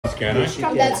can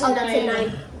I? That's a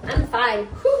 9. I'm fine.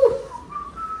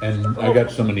 And I got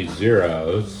so many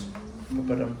zeros.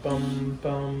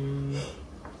 Ba-dum-bum-bum.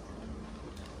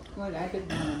 What? I did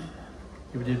one.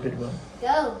 You did bid well.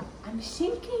 Go. I'm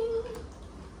sinking.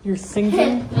 You're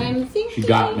sinking? I'm sinking. She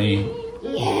got me.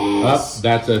 Yes. Up,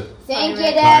 that's a Thank you,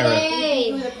 Pirate.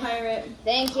 Daddy. With a pirate.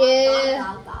 Thank you.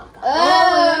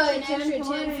 Oh, an extra 10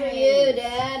 for you,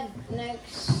 Dad.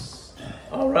 Next.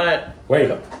 All right.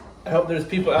 wait. I hope there's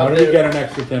people How out did there. he get an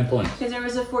extra 10 points? Because there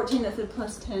was a 14 that said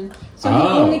plus 10. So Oh. he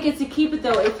only gets to keep it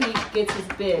though if he gets his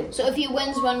bid. So if he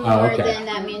wins one Oh, more, okay. then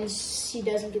that means he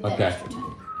doesn't get that Okay. extra 10.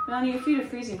 Melanie, your feet are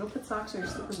freezing. Go put socks or your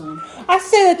slippers on. I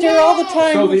say that there all the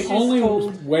time. So which the is only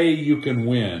cold. way you can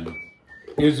win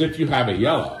is if you have a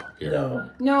yellow here. No.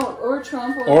 No, or a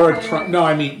trump Or a a pirate. Trump. No,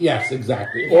 I mean, yes,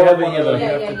 exactly. You Or have a one of yellow, the, you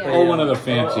have Yeah, to yeah, pay or one of the up.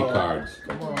 fancy Uh-oh. cards.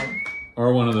 Come on.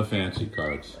 Or one of the fancy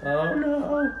cards. Oh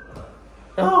no.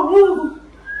 Oh, woo.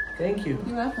 Thank you.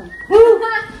 You're welcome.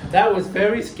 That was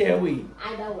very scary.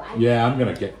 I know, right? Yeah, I'm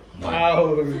going to get mine.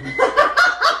 Wow.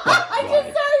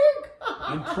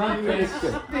 And Trump takes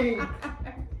it.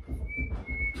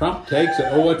 Trump takes it.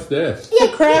 Oh, what's this? The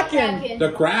Kraken.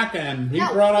 The Kraken. He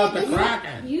No, brought out the this is-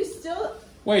 Kraken. You still...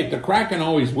 Wait, the Kraken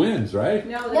always wins, right?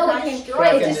 No, the No, it Kraken destroys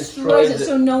Kraken it. destroys it,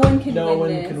 so no one can No win one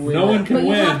this. can win. No one But can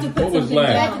you have to win. put What was something You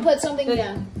left? have to put something The-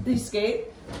 down. The skate.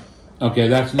 Okay,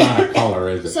 that's not a color,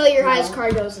 is it? So your highest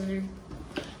card goes in there.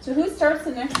 So who starts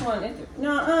the next one?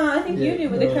 No, I think you do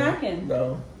with the Kraken.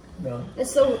 No.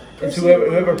 It's the It's person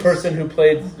whoever wins. person who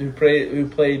played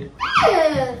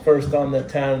Yeah. first on the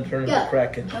town tournament Yeah.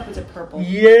 Kraken. I hope it's a purple.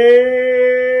 Yeah.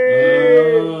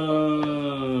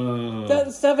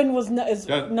 That 7 was not, is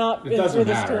That- not it in doesn't for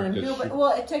this matter. turn. It's- No, but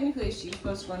well, technically she's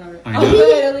supposed to run over. I Oh, know.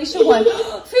 good, Alicia won.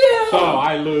 Phew. So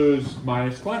I lose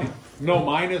minus 20. No,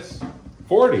 minus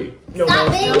 40. No,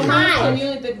 Stop no. being And kind. you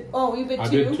only bid. Oh, you bid I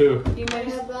 2. did 2. You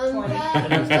minus 20.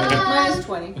 Minus Minus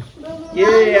 20.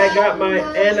 Yay, I got my,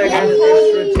 and I got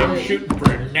an extra I'm 10. shooting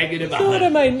for a negative So what 100.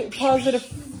 am I, positive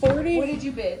What 40? did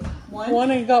you bid? 1.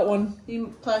 1, I got 1.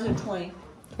 You positive 20.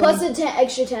 Plus the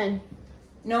extra 10.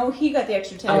 No, he got the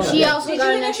extra 10. Oh, She also Did got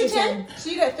you an get extra 10. So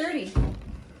you got 30.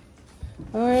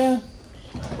 Oh yeah.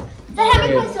 That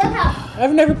happened to my son house.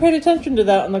 I've never paid attention to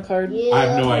that on the card. Yeah, I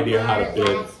have no idea how to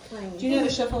bid. Do you know how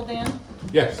to shuffle, Dan?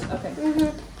 Yes,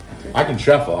 Okay. I can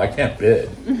shuffle. I can't bid.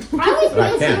 I always But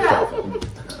I bid can 0. shuffle.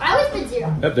 I always bid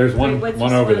 0. Yep, there's one Wait, what's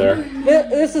one this over one? there.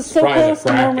 This is so Try the close to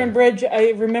Kraken. Norman Bridge. I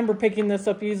remember picking this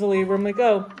up easily. Where I'm like,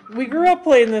 oh, we grew up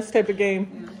playing this type of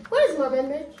game. What is Norman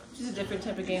Bridge? This is a different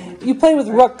type of game. You play with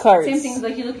rook cards. Same thing,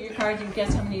 like you look at your cards and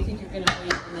guess how many you think you're going to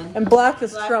win. And then And black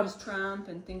is black trump. was Trump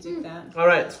and things like that. All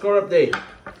right, score update.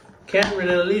 Cameron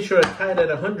and Alicia are tied at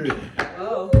 100.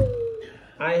 Oh.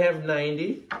 I have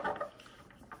 90.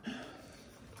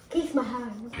 Kiss my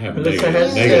hand. I have Melissa negative-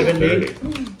 has negative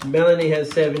 70. 30. Melanie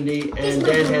has 70, and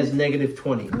Dan has negative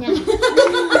 20. Yeah.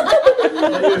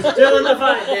 But you're still in the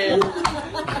fight, Dan.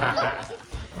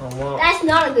 That's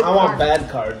not a good I want card. bad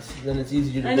cards. Then it's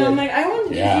easier to I know, I'm bid. like, I want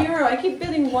to Yeah. do 0. I keep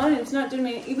bidding 1 and it's not doing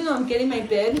me, even though I'm getting my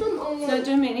bid, it's not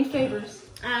doing me any favors.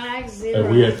 I like Are 0.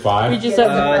 we at 5? We just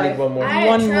I have need one more. I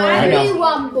One more. try I to know. do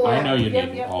one more. I know you Yep,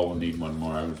 need yep. all need one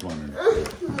more. I was wondering.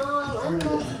 Mom, I'm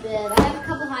not bid. I have a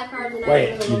couple high cards and I Wait,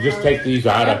 have a you low just card. take these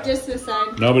out Yep, of just this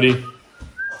side. nobody.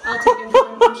 I'll take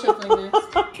them. I'm shuffling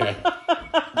next. Okay.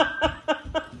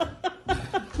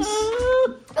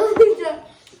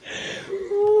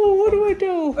 oh, what do I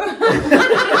do?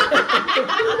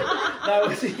 That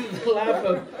was either the laugh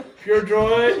of pure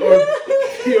joy or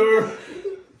pure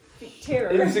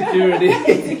Terror. insecurity.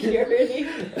 Security.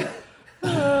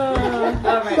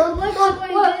 Alright.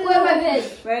 What am I bid?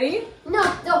 Ready? No, wait,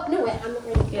 I'm not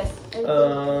ready. Yes.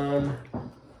 Um,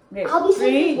 Okay. I'll be 3,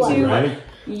 saying one. 2, Ready?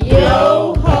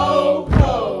 yo ho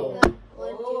ho.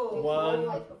 one.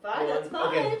 That's fine.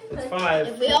 Okay, it's 5.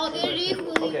 If we all get it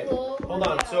equal, Okay, hold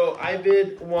on. So I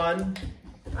bid 1.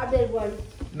 I bid 1.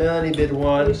 Melanie bid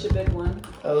 1. Alicia bid 1.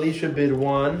 Alicia bid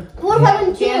 1. What if I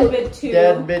bid 2? Dan bid 2.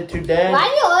 Dad bid 2. Dad. Why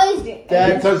do you always do?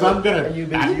 Dad. Because I'm gonna. And you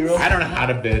bid I 0. don't know how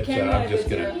to bid, so Cameron I'm just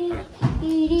bid gonna.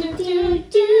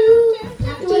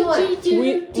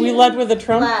 We led with a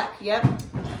trump. Black. Yep.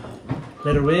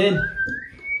 Let her win.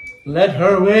 Let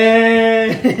her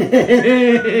win.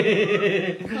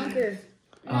 Conquer.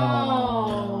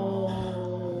 Oh.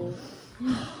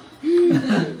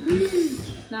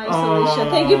 Nice, Alicia.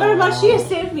 Thank you very much. She has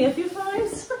saved me a few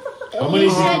times. How many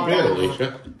did you bid,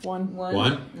 Alicia? 1.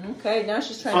 One? Okay, now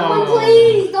she's trying Oh, to win.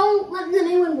 please don't let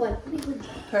anyone win.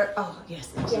 Oh, yes.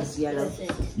 This is yellow. That's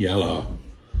it. Yellow.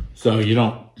 So you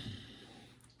don't.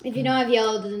 If you don't have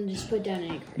yellow, then just put down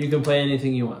any card. You can play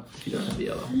anything you want if you don't have the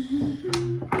yellow.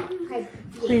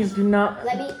 Please do not.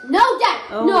 Let me. No, Dad.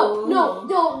 Oh.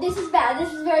 No. This is bad.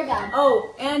 This is very bad.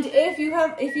 Oh, and if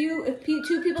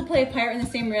two people play a pirate in the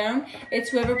same round, it's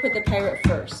whoever put the pirate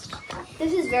first.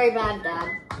 This is very bad, Dad.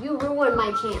 You ruined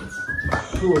my chance.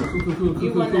 Cool.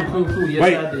 You won that one. Yes,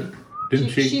 Wait. I did. Didn't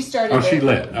she? She started Oh, she it.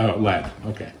 led. Oh, led.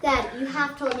 Okay. Dad, you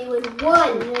have to only win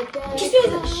one. Just do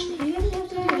this.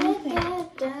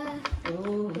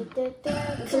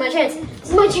 This is my chance. This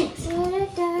is my chance.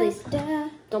 Please.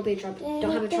 Don't be a Trump.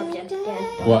 Don't have a Trump yet,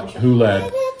 Dad. What? Who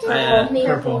led? I had Me.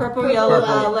 purple. Purple, yellow,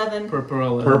 Purple. 11.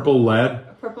 Purple. Purple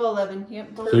led. Purple 11. Yep.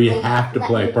 So you have to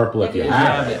play purple if you If you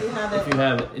have have it. it. If you have If it. you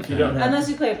have it. If you don't have it. Unless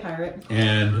you play a pirate.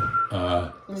 And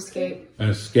An escape. an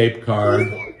escape card.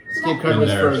 Escape card And was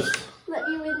there's- first. Let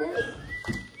you win this.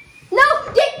 No,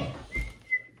 Dick.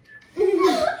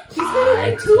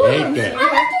 I take it. I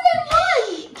have to win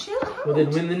one. Chill out. Well, then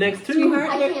win the next two. Sweetheart,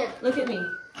 I look- can't. look at me.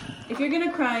 If you're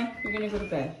gonna cry, you're gonna go to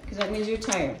bed. Because that means you're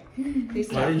tired. Please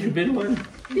Why stop. did you bid one?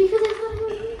 Because I thought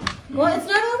it was. Well, it's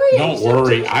not over yet. Don't You still have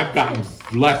worry. two I've gotten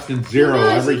less than zero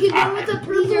every time.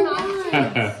 These are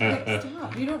not.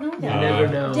 Stop. You don't know You that. never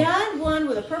know. Dad won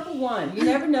with a purple one. You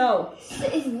never know.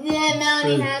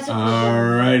 Melanie has a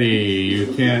Alrighty,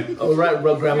 you can't. Oh, right,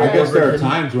 Grandma. I guess there are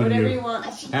times when Whatever you you want.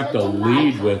 have to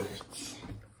lead with.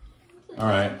 All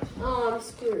right. Oh, I'm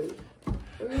screwed.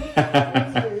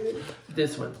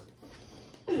 This one.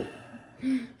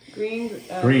 Green.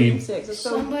 Green. 6. Let's go.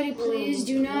 Somebody please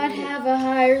do not have a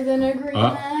higher than a green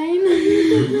 9.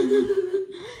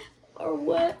 Or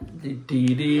what?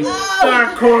 D.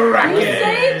 Oh, Kraken.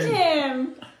 saved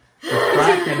him. The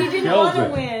Kraken He didn't kills want to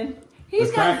it. win.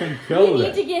 The Kraken killed We it.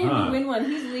 need to get him Huh. to win one.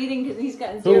 He's leading because he's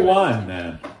gotten 0. Who won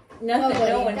then? Nothing.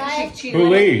 Nobody. No one. Guys. She cheated. Who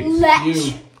leads?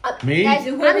 You. Me? Guys, So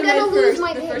I'm whoever gonna went lose first,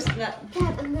 my the pick. first. Dad,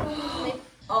 I'm gonna lose my.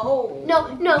 Oh.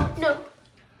 No.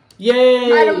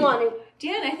 Yay! I don't want to.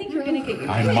 Dan, I think you're gonna get your.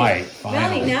 I might. Melanie,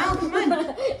 Finally. now come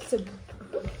on. It's a.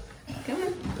 Come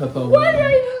on. Papa What won.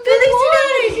 are you?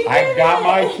 I got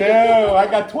my 2. I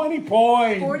got 20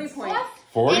 points. 40 points.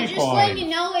 40 And just letting you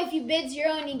points. know, if you bid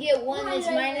 0 and you get 1, it's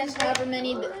minus however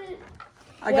many.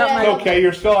 I got my. Okay,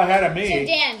 you're still ahead of So me.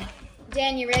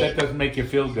 Dan, you That ready? doesn't make you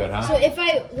feel good, So huh? if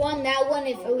I won that one,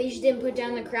 if Alicia didn't put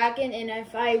down the Kraken, and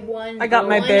if I won I got the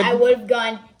my one, bid. I would have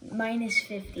gone minus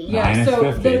 50. Yeah. Minus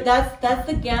So 50. that's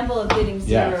the gamble of getting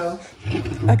 0.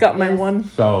 I got my 1.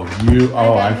 So you.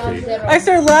 Oh, I got see. 0. I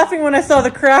started laughing when I saw the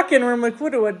Kraken. Where I'm like,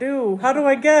 what do I do? How do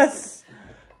I guess?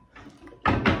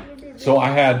 So I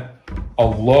had a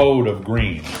load of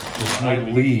green. With my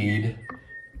lead,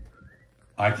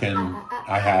 I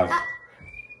have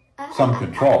some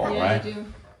control, Yeah, right? you do.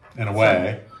 In a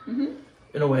way.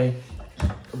 In a way,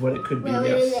 of what it could be.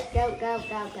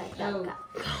 Go.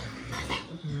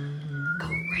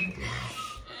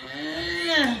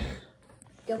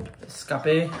 Oh.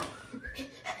 Escape.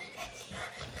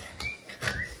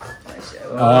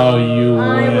 Oh, you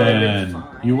I would've been win.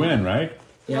 fine. You win, right?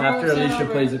 Yeah, No, after it's not Alicia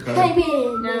over. plays a card. I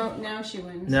win. Now she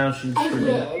wins. Now she's I pretty.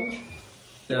 win.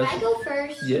 Now I she- go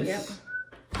first. Yes.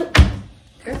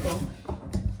 Careful.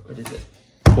 What is it?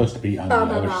 Supposed to be on the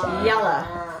other side.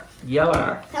 Yellow.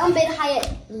 Yellow. Someone bid higher.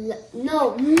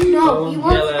 No. Oh, You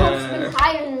weren't yellow. supposed to bid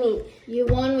higher than me. You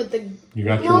won with the. You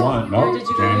got your No, one. where No, did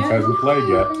you go James yet? hasn't played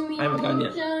yet. I haven't gone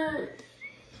yet.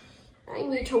 I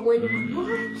need to win.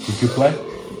 Did you play?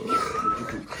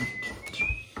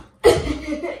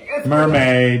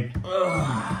 Mermaid.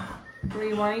 Were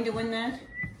you wanting to win that,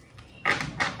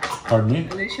 Pardon me?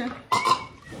 Alicia?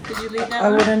 Did you leave that I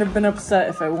one? wouldn't have been upset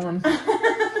if I won.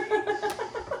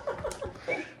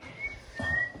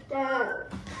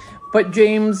 But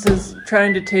James is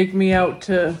trying to take me out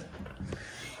to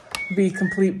be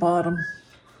complete bottom.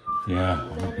 Yeah,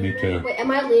 me too. Wait,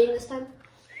 am I leading this time?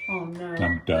 Oh no.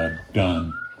 I'm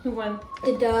done. Who won?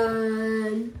 The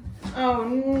done. Oh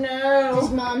no.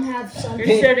 Does mom have something?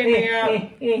 You're setting me up.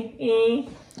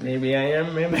 Maybe I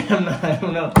am, maybe I'm not. I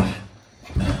don't know.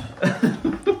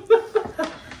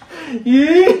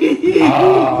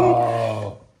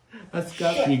 Oh, Let's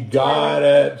go. you got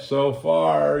it so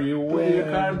far. You Play your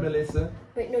card, win. Melissa.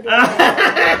 Wait, no, don't.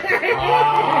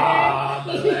 Ah,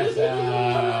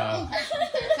 Melissa.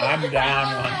 I'm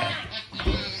down one.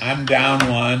 I'm down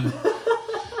one.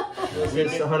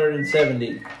 It's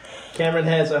 170. Cameron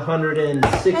has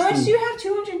 160. How much do you have?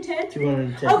 210?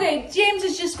 210. Okay, James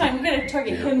is just fine. We gotta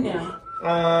target him now.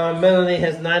 Melanie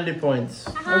has 90 points.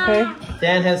 Okay.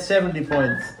 Dan has 70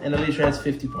 points. And Alicia has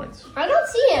 50 points. I don't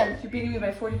see him. You're beating me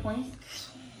by 40 points?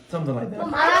 Something like that.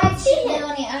 I see him.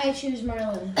 I choose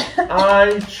Marlon.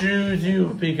 I choose you,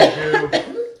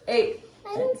 Pikachu. 8.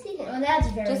 I don't see him. Oh, that's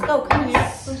very. Just go. Come here. You're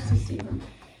supposed to see him.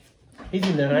 He's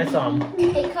in there. I saw him.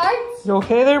 Hey, cards. You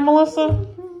okay there, Melissa?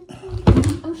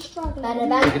 I'm struggling.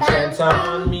 Take a chance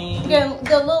on me. Get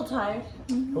a little tired.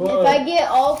 Whoa. If I get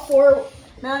all 4,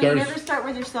 No, you There's- never start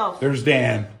with yourself. There's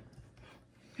Dan.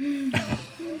 Oops.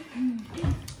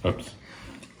 Okay,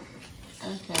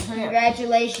 hurry up.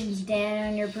 congratulations, Dan,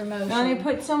 on your promotion. Now you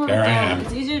put some of it There I down. am.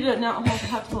 It's easier to not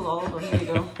have to hold all of them. Here you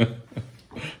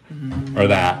go. Or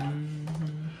that.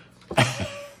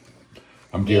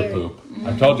 I'm deer poop.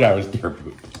 I told you I was deer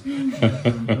poop.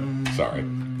 Sorry.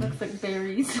 Looks like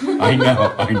berries. I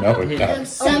know it does.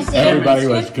 Something Everybody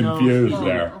was Swift? confused No.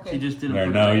 there. Okay. She just didn't. There,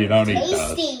 put no, it you don't eat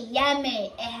those. tasty,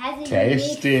 yummy. It has a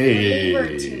Tasty. unique flavor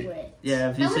to it.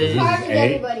 Yeah, if you How many say carbs does Eight.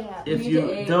 everybody have? if You you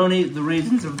need to don't eat the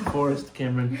raisins of the forest,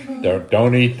 Cameron,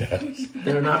 Don't eat this.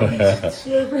 they're not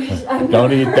raisins.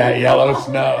 Don't eat that yellow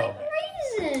snow.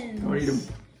 Raisins. Or eat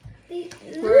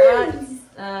them. We're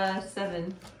at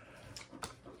 7.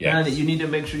 Yeah, Yes. you need to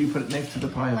make sure you put it next to the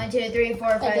pile. 1, 2, 3,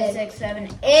 4, 5, 6, 7,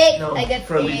 8. No, I got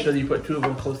for make sure 8. that you put 2 of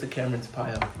them close to Cameron's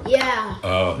pile. Yeah.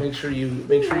 Oh, Make sure you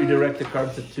direct the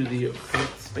carbs to the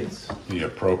correct space. the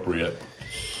appropriate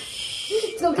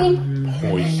Cooking.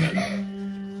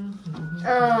 poison.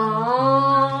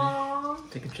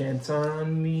 Aww. Take a chance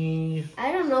on me.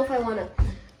 I don't know if I want to.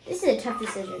 This is a tough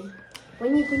decision.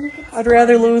 When you get I'd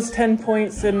rather lose 10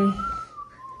 points than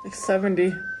like 70.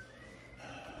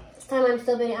 this time, I'm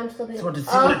still bidding. Just want to see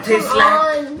what it tastes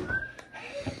like. On.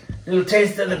 Little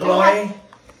taste of the glory.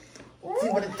 See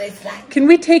what it tastes like. Can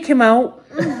we take him out?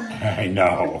 I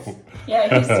know.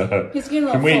 Yeah, he's getting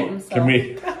a Can little we? full himself. Can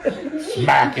we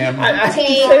smack him? Take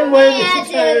Same me way out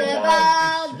the to entire the time.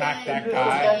 ball Smack that game.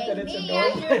 guy. Take me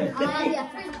out to the- yeah,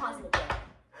 freeze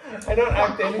positive. I don't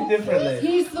act any differently.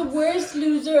 He's the worst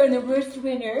loser and the worst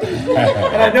winner.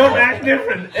 And I don't act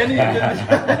different any of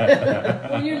the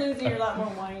When you're losing, you're a lot more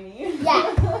whiny.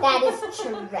 Yeah, that is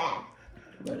true.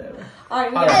 Whatever. All right,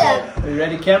 we All got right. Are you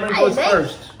ready? Cameron goes Hey,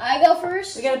 first. I go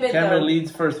first. we got a bid Cameron though. leads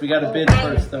first. We got to bid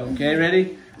first, though. Okay,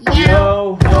 ready? Yeah.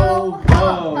 Ho, ho,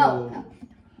 ho.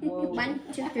 1,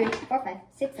 2, 3, 4, 5,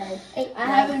 6, 7, 8. I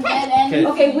haven't been any.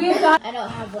 Okay. Okay, we've got. I don't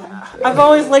have one. I've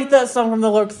always liked that song from the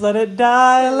Lurks. Let it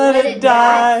die, let it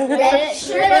die. Let it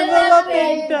Let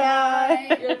it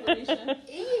die. You're Felicia.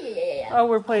 Yeah. Oh,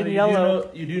 we're So playing yellow.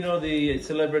 you do know the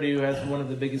celebrity who has one of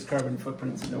the biggest carbon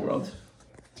footprints in the world?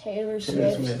 Taylor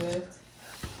Taylor Swift. Swift.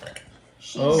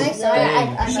 She's,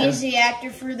 Oh, she's the actor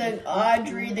for the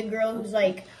Audrey, the girl who's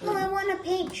like, oh, I want to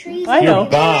paint trees. I know. You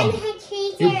bum.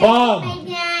 You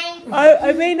bum.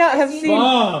 I may not have seen.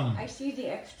 Bum. I see the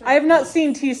extra. I have not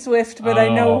seen T Swift, but I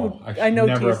know Oh, I know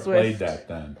never T played Swift. that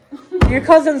then. Your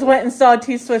cousins went and saw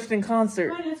T Swift in concert.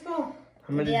 Come on, let's go.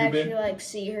 How many They did you actually bid? like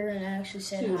see her and actually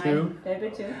said hi. 2.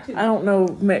 Bid two. I don't know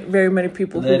very many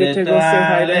people who Let get it to go say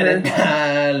hi die, to let it her.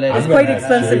 die, let It's it quite die.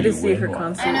 expensive to You see win her one.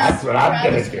 concert. I know. That's what I'm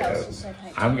Travis gonna Kelce do. said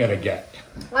hi. I'm gonna get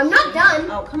I'm not done.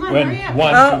 Oh, come on, when hurry up.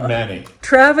 one Oh. too many.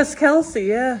 Travis Kelce,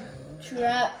 yeah.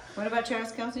 What about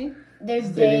Travis Kelce? They're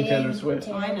dating dating Taylor Swift.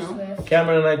 Taylor I know. Swift.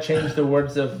 Cameron and I changed the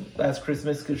words of Last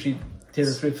Christmas because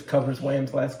Taylor Swift covers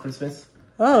Wham's Last Christmas.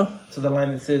 Oh, So the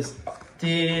line that says,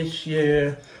 "This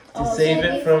year, to I'll save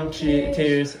it from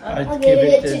tears, I'll I'd give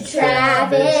it to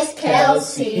Travis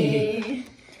Kelce."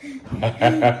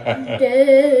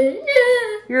 Kelce.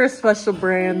 you're a special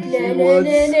brand, she was.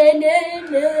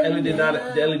 Ellie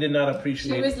did not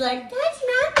appreciate. She was like, That's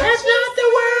not the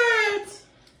words.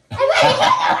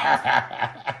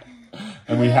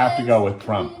 And we have to go with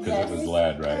Trump because it was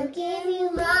led, right? Give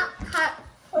you my heart.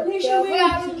 Alicia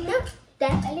wins.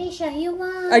 That Alicia, you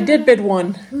won. I did bid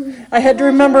one. I had to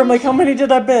remember, I'm like, how many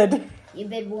did I bid? You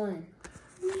bid one.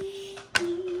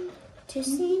 To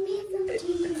see me from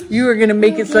TV. You are going to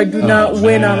make it so I do not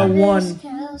win on a one.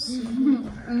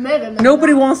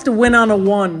 Nobody wants to win on a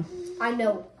one. I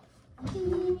know.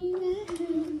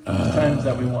 Times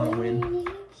that we want to win.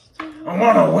 I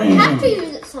want to win. You have to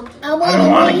use it sometime. I I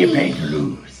don't want to get paid to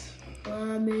lose.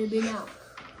 Maybe not.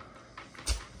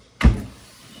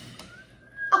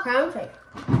 Okay, I'm fake.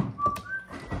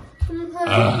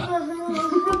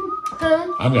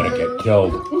 I'm gonna get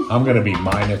killed. I'm gonna be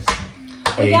minus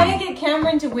We gotta 80. get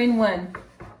Cameron to win one.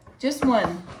 Just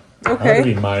one. I'm gonna Okay.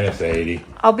 be minus 80.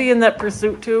 I'll be in that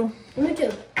pursuit too. Me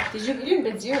too. Did you? You didn't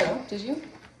bid 0, did you?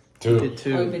 Two. Did Oh, you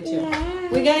two. bid 2.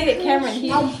 We gotta get Cameron.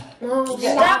 No,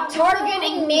 stop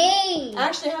targeting me.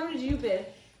 Actually, how many did you bid?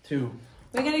 2.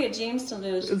 We gotta get James to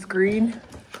lose. It's green.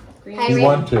 Green. He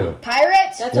won two.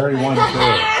 Pirates. That's He already won two.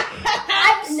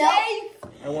 I'm safe.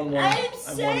 I won one. I'm I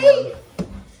won safe.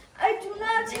 I do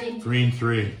not take. Green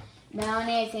 3.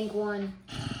 Melanie, I think won.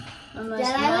 Unless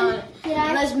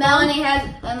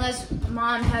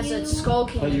Mom has a skull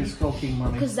one. But you're king, skulking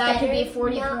money. because that could be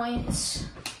 40 points.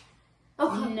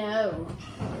 No.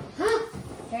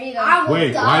 There you go.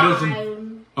 Wait, why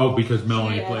doesn't? Oh, because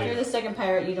Melanie Yeah, if you're played. the second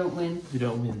pirate, you don't win. You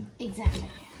don't win. Exactly.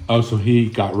 Oh, so he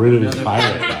got rid of his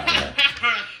pirate guy.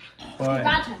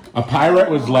 Why? A pirate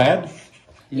was led,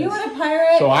 You want a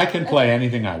pirate? so I can play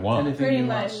anything I want. Anything Pretty you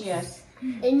much, want. yes.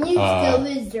 And you still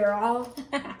is zero.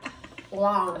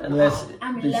 Long. Unless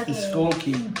I'm it's the lucky. Skull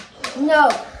King. No.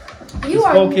 You The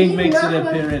are Skull King makes not an gonna-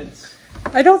 appearance.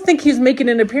 I don't think he's making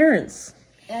an appearance.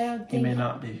 I don't He think. may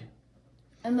not be.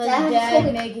 Unless That's Dad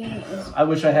so- making. I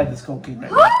wish I had the Skull King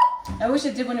right now. I wish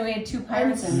it did when we had 2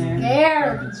 pirates in there.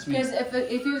 There. That'd be sweet. Because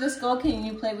if you're the Skull King,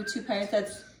 you play with 2 pirates.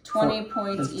 That's 20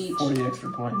 points That's each. 40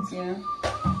 extra points. Yeah.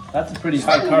 That's a pretty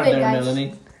high Still card big, there, guys.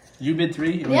 Melanie. You bid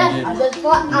 3? Or Yes, you I did? just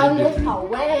thought I You did was three. a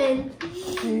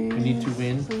win. We need to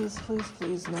win. Please, please,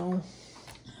 please, no.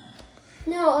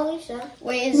 No, Alicia.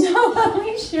 Wait, is, No,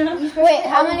 Alicia. wait,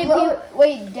 how many people?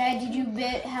 Wait, Dad, did you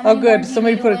bid? How many Oh, more good. do you Somebtake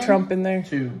need to put a win? Trump in there.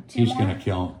 2. He's gonna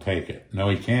take it. No,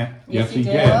 he can't. Yes, Yes, he he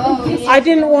did. did. Oh, yeah. I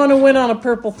didn't want to win on a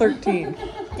purple 13.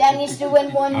 Dad needs to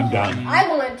win one. I'm done. I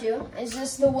wanted to. Is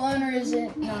this the one or is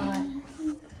it not?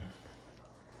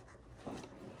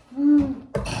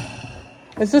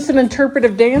 Is this an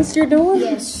interpretive dance you're doing?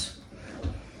 Yes.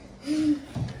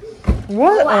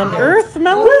 What on earth,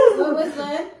 Melanie? What was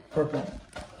that? Purple.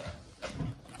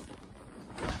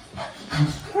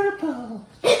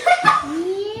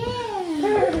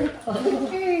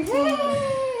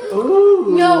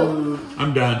 Ooh. No.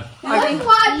 I'm done. Let's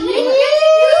watch it.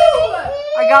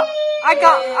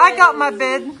 I got my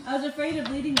bid. I was afraid of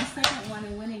leading the second one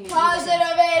and winning it. Positive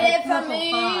it for Purple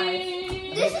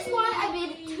me. This is why I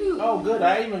bid 2. Oh, good.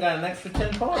 I even got an extra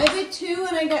 10 points. I did 2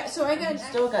 and I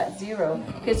still got 0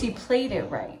 because he played it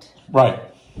right. Right.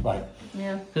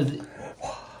 Yeah.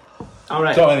 All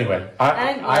right. So anyway,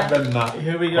 And, I've been not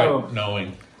Here we go. quite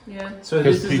knowing. Yeah. So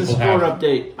this Because is the people score have-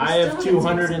 update. I have still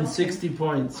haven't 260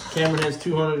 points. Cameron has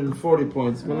 240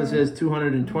 points. Melissa has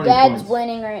 220 Dad's points.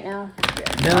 winning right now.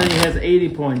 Melanie has 80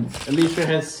 points. Alicia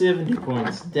has 70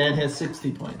 points. Dan has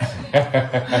 60 points.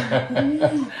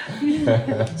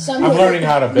 I'm learning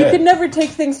how to You can bid. never take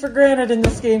things for granted in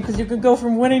this game because you could go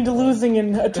from winning to losing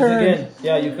in a Because turn. again,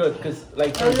 yeah, you could. Because,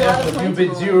 like, for There's a lot example, of if you points bid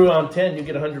going. 0 on 10, you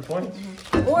get 100 points.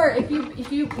 Or if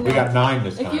you We got 9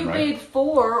 this if you time, right? bid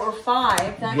 4 or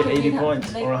 5, that You get could 80 be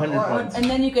points or 100 points. and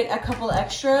then you get a couple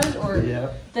extras, or Yeah.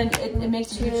 then it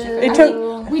makes a huge It difference. I took-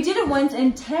 think we did it once,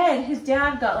 and Ted, his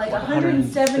dad, got like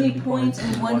 170 points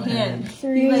in one hand. He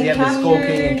He had the Skull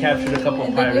King and captured, captured a couple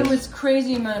and then it pirates. was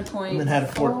crazy amount of points. And then had a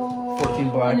 14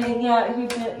 black. And then, yeah, he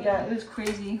did. Yeah, it was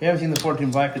crazy. You haven't seen the 14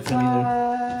 black it's in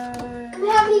either. We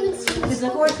haven't even seen Because the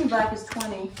 14 black is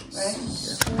 20, right?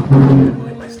 There's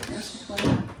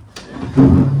 20.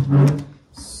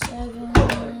 7,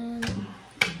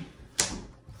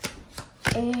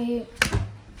 8.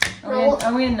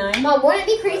 Are we in 9? Mom, wouldn't it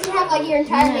be crazy to have like your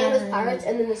entire band with pirates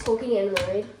and then the Skull King and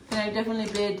Mermaid? Then I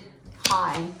definitely bid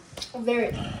high.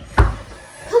 Very.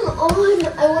 Come on,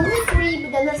 I wanted 3,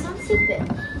 but then that's not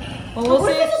stupid. Well, we'll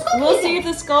What see. if the Skull We'll King? see if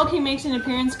the Skull King makes an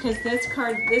appearance because this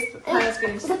pile is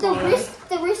getting But the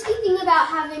smaller. risky thing about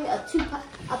having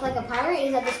like a pirate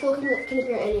is that the Skull King can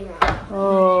appear any round.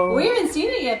 Oh. We haven't seen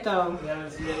it yet, though. You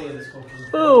haven't seen any of the Skull King.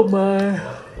 Oh my.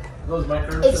 Those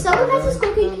micros. If someone has a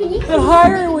Skull King, can you? The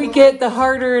higher we get, the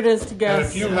harder it is to And guess.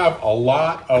 if you have a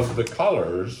lot of the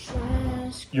colors,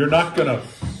 you're not gonna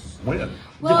win.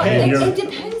 Well, Depends. it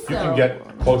depends, You though. can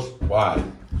get close. Why?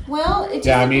 Well, it just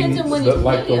Yeah, I depends mean, on when you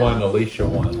like play the one it. Alicia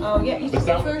won. Oh, yeah, you But just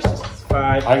go that- first.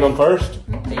 5. I go first.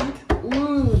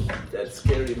 Ooh, that's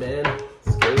scary, man.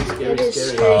 Scary, scary, That is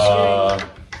scary.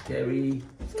 scary.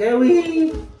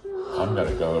 Scary. I'm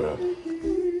gonna go to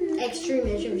Extreme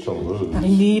measures. Toulouse. I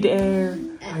need air.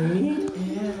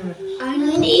 I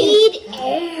need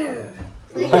air.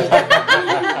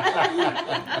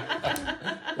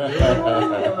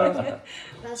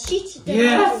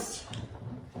 Yes.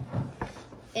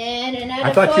 And another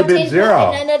I thought you bid 14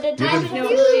 0. And another You time bid- for No,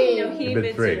 you. he You bid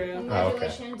bid 3. 0. Oh, okay.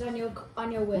 Congratulations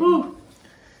on your win.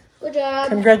 Good job.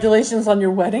 Congratulations on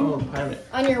your wedding. Oh, pirate.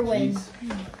 On your win.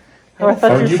 Oh, I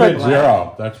thought Oh, you you said. bid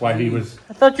 0. That's why he was.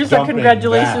 I thought you said dumping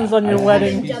congratulations that. on your I-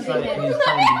 wedding. He's trying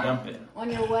to dump it. On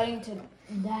your wedding to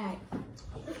that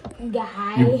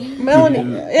guy.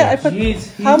 Melanie, yeah, I put.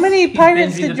 How many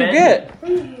pirates did you get?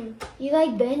 You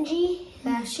like Benji?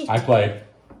 I played.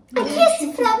 A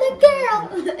kiss from a girl.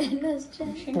 In this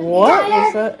chest. What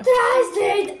is that?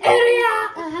 Tri-state area.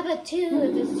 How about 2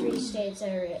 of the 3 states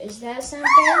area? Is that something?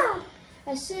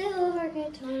 A silver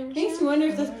guitar. Makes me wonder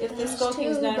if the Skull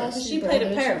King's not. She played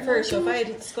a pirate first, so if I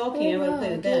had the Skull King, I would have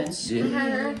played it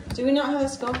then. Do we not have a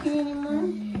Skull King anymore?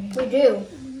 We do.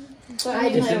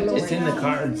 It's in the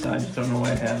cards. I just don't know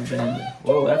why I haven't been.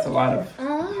 Whoa, that's a lot of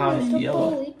high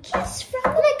yellow. Kiss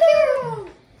from the girl.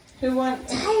 Who won?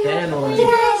 Dan won.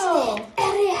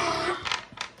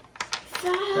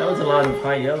 That was a lot of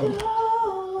high yellow.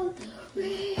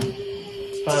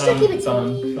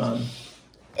 Fun.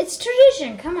 It's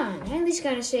tradition. Come on. I at least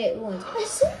gotta say it once.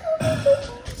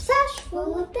 Sash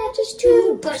full of badges,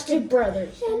 two busted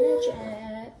brothers, and a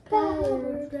jet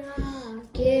powered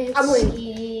rocket. I'm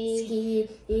winning.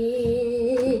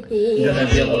 You don't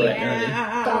have yellow right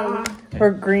now, Or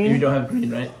do you? green. You don't have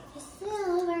green, right?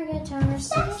 Silver guitar,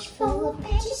 sash full of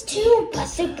badges, two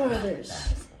busted brothers.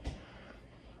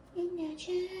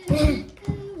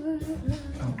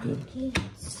 Oh, good.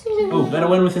 Oh, better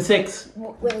win with a 6.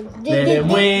 Let him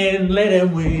win, let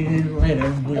him win, let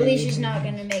him win. At least she's not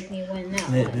gonna make me win now.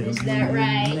 Let him Is that win,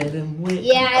 right? Let him win.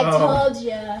 Yeah, I Oh. told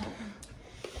ya.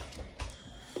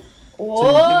 So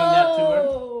you're giving that to her?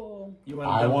 You want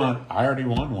to I dump won. I already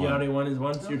won it? You one. already won his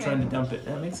one, so you're Okay. trying to dump it.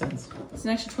 That makes sense. It's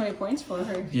an extra 20 points for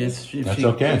her. Yes, if That's she,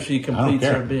 okay. if she I don't completes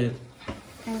care. her bid.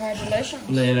 Congratulations.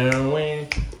 Let her win.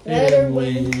 Let her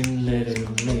win. Let her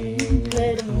win.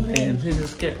 Man,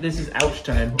 this is ouch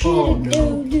time. Oh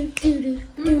no.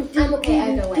 I'm okay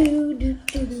either way. I'm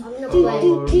gonna play my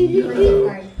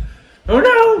card. Oh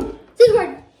no! This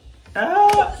card.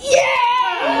 Ah!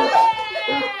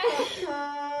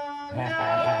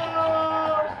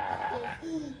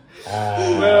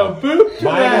 Well, boop to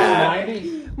that.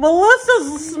 -90.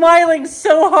 Melissa's smiling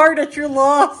so hard at your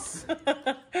loss.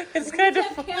 It's kind of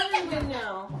fun. Cameron win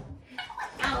now.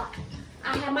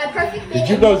 I have my perfect bid. Did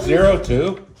you go 0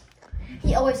 too?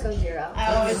 He always goes 0.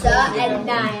 I always So, and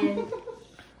 9.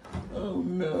 Oh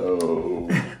no.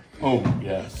 Oh,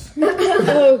 yes.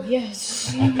 Oh,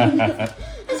 yes. A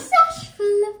sash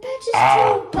full of badges, Ah. two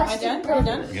Am I busted done? Are you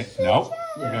brothers. done? Yeah, no?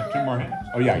 You got 2 more hands.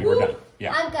 Oh, yeah, you were done.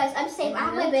 Yeah. Guys, I'm safe. I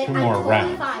have my bid. 2 I'm more totally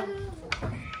rounds. fine.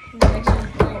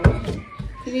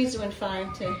 He needs to win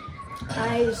 5 to.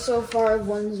 I so far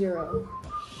won 0.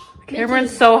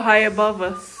 Cameron's so high above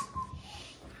us.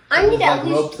 I need at Like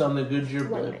least ropes on the Goodyear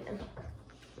one blimp. item.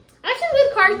 I have some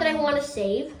good cards that I want to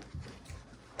save.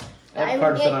 I have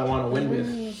cards that I want to win with.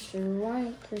 Mr.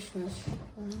 White Christmas.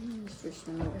 I'm Mr.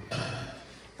 Snow.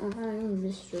 I'm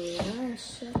Mr.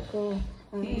 Icicle.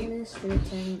 I'm Mr.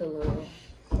 Timberlow.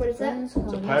 What is that? It's a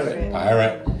pirate.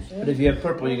 Pirate. But if you have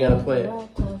purple, you gotta play it.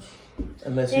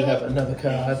 Unless you have another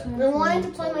card. I wanted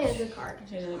to play my other card.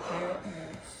 Can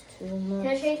I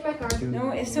change my card? No,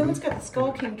 if someone's got the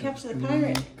Skull King, capture the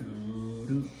pirate.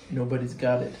 Nobody's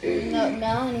got it. No,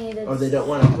 Melanie. Or they don't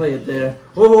want to play it there.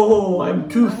 Oh, I'm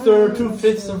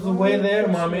 2/5 of the way there,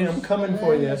 mommy. I'm coming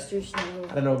for you. Mr. Snow.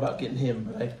 I don't know about getting him,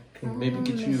 but I can maybe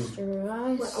get you.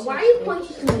 Why are you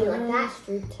pointing to me like that?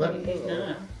 What?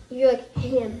 You're like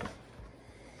him.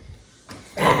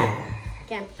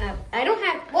 Again, I don't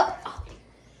have what? Oh,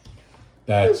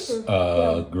 That's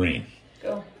green.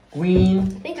 Go. Queen. I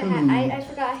think I had. I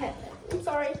forgot I had. I'm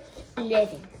sorry.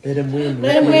 11. Let him win.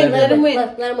 Let him win. Let him win.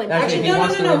 Let him win. Actually, No, he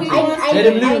wants no, to no, win he too. wants Let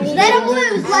him lose. Let him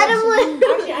lose. Let him lose.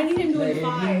 Actually, I need him to Let win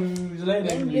 5. him lose.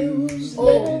 Let him lose.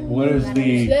 What is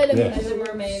the As this? a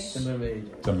mermaid. The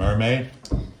mermaid. The mermaid?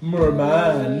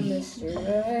 Merman. Mr.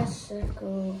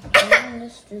 Icicle. I'm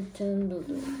Mr.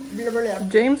 Timberlow.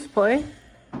 James play?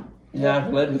 Yeah,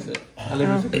 I've led with it. I led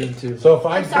with the green too. So if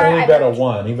I sorry, only I got a bet.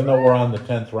 1, even though we're on the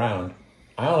 10th round,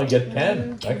 I only get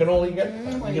 10. I can only get.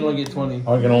 You can only get 20.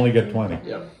 I can only get 20.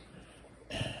 Yep.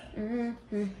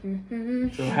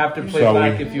 So have to play So we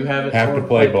black if you have it. have or to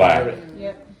play black. pirate.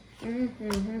 Yep.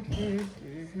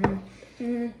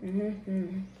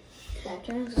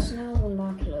 Turns the snow will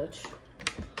not clutch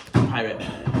Pirate.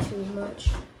 too much.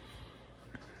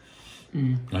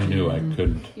 I knew I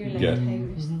couldn't You're not get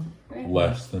famous.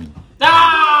 less than.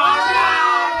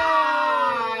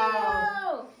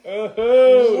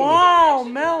 Wow,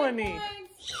 Melanie.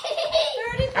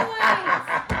 30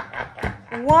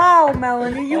 points. Wow,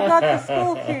 Melanie, you got the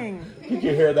Skull King. Did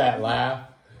you hear that laugh?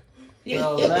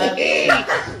 So that,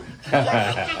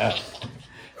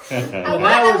 I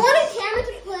wanted Cameron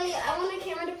to play. I wanted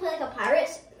Cameron to play like a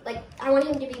pirate. Like I want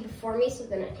him to be before me, so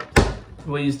then I can.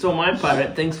 well, you stole my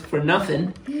pirate. Thanks for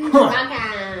nothing.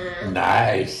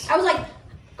 Nice. I was like,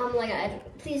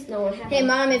 please no one have. Hey,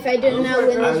 Mom, if I did not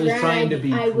win I this was trying to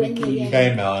be round, I win freaky. again.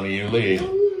 Okay, Melanie, you lead.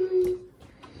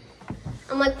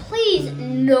 I'm like, please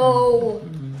no.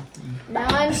 Now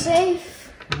I'm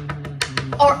safe.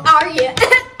 Or are you?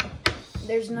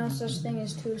 There's no such thing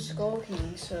as 2 Skull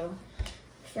Kings, so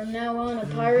from now on, a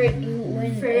pirate, you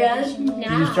win. For every us single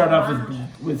now. You start off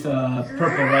with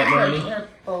purple, right, Melanie?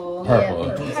 Purple.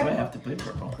 Yeah, So I have to play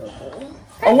purple.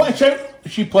 Oh, what?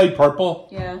 She played purple?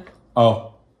 Yeah.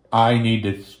 Oh, I need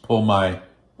to pull my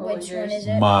Which one is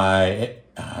it? my.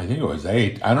 I think it was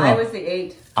 8. I don't know. I was the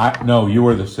 8. No, you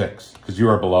were the 6 because you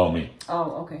were below me.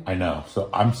 Oh, okay. I know. So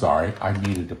I'm sorry. I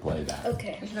needed to play that.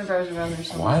 Okay. I remember I was around there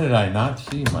somewhere. Why did I not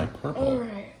see my purple?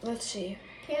 Alright, let's see.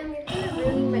 Cam, you're kind of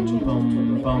ruining my chances to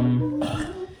Bum, win.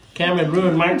 bum. Cameron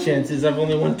ruined my chances. I've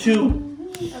only won 2.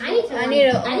 I need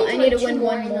to win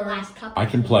one in the more. last couple. I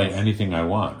can play anything I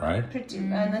want, right?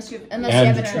 Unless you Unless you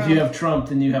have a And- Trump. If you have Trump,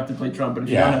 then you have to play Trump. But if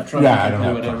you Yeah. don't have Trump, Yeah, you I can don't play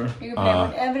have whatever. Trump. can play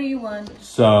whatever you want.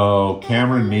 So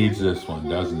Cameron needs this one,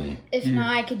 doesn't he? If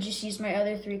not, I could just use my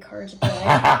other 3 cards. But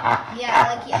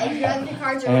Yeah, if your other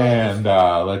cards are And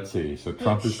let's see. So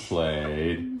Trump is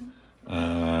played.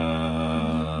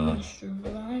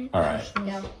 All right.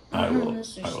 No. I will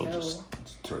Mr. just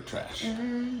throw trash.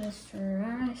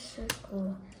 Mr.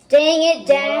 Icicle. Dang it,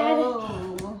 Dad.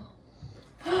 Whoa.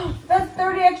 That's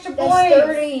 30 extra That's points.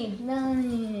 30.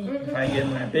 Nine. If I get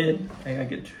my bid, I gotta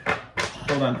get.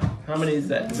 Hold on. How many is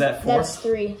that? Is that 4? That's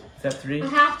 3. Is that 3? I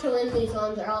have to win these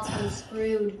ones or else I'm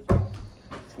screwed.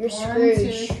 You're 1,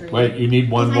 2, screwed. 3. Wait, you need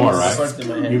one more, right? First in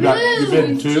my You head.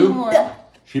 bid 2? more.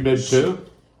 She bid 2?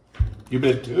 You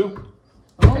bid 2?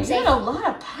 Oh, you got a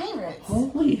lot of pirates.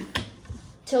 Holy.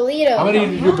 Toledo. How many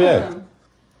did you bid?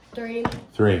 3.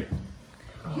 3.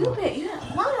 You got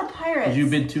a lot of pirates. Did you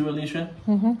bid 2, Alicia?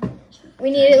 We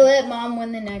need to let Mom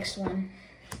win the next one.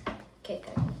 Okay,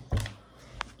 good.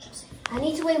 I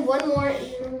need to win one more and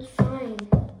then I'm fine.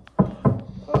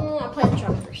 I'll play the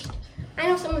Trump first. I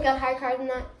know someone got a higher card than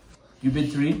that. You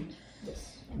bid 3?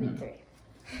 Yes, I bid 3.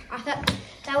 I thought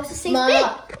that was a safe Mom. bid.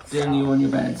 Then you won your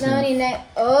bad sense. 99.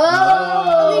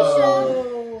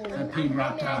 Oh! Happy I'm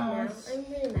Rata. mad. I'm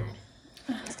really mad.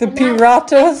 The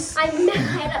piratas. I'm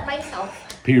mad at myself.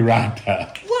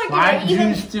 Pirata. What? Why Did I did even...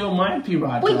 you steal my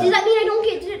pirata? Wait, does that mean I don't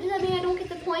get? Does that mean I don't get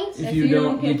the points? If you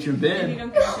don't get your If you bid.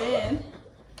 don't get your bid,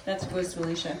 that's goes to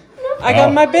Alicia. I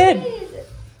got my bid.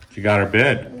 She got her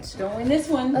bid. Don't win this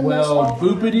one. Well,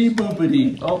 boopity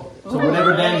boopity. Oh, so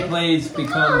whatever Danny plays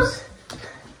becomes.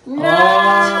 No.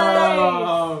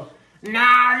 Oh! If I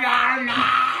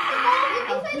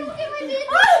don't get my bid,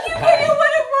 You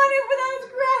would have won it, but that was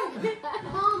correct.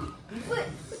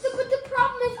 but the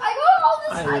problem is I got all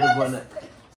this. I I would got have won this it.